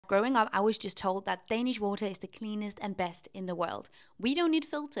growing up, I was just told that Danish water is the cleanest and best in the world. We don't need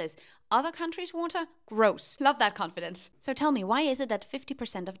filters. Other countries' water? Gross. Love that confidence. So tell me, why is it that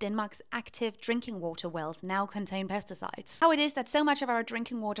 50% of Denmark's active drinking water wells now contain pesticides? How it is that so much of our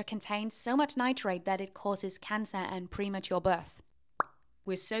drinking water contains so much nitrate that it causes cancer and premature birth?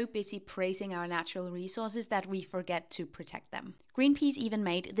 We're so busy praising our natural resources that we forget to protect them. Greenpeace even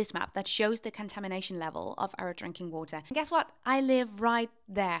made this map that shows the contamination level of our drinking water. And guess what? I live right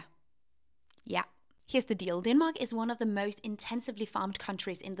there. Yeah. Here's the deal. Denmark is one of the most intensively farmed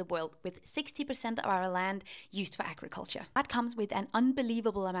countries in the world, with 60% of our land used for agriculture. That comes with an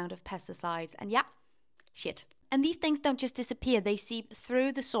unbelievable amount of pesticides, and yeah, shit. And these things don't just disappear, they seep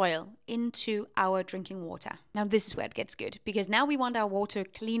through the soil into our drinking water. Now this is where it gets good, because now we want our water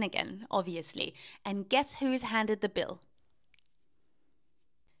clean again, obviously. And guess who's handed the bill?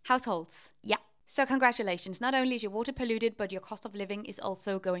 Households. Yeah. So congratulations, not only is your water polluted, but your cost of living is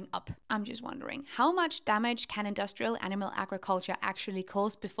also going up. I'm just wondering, how much damage can industrial animal agriculture actually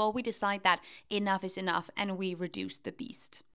cause before we decide that enough is enough and we reduce the beast?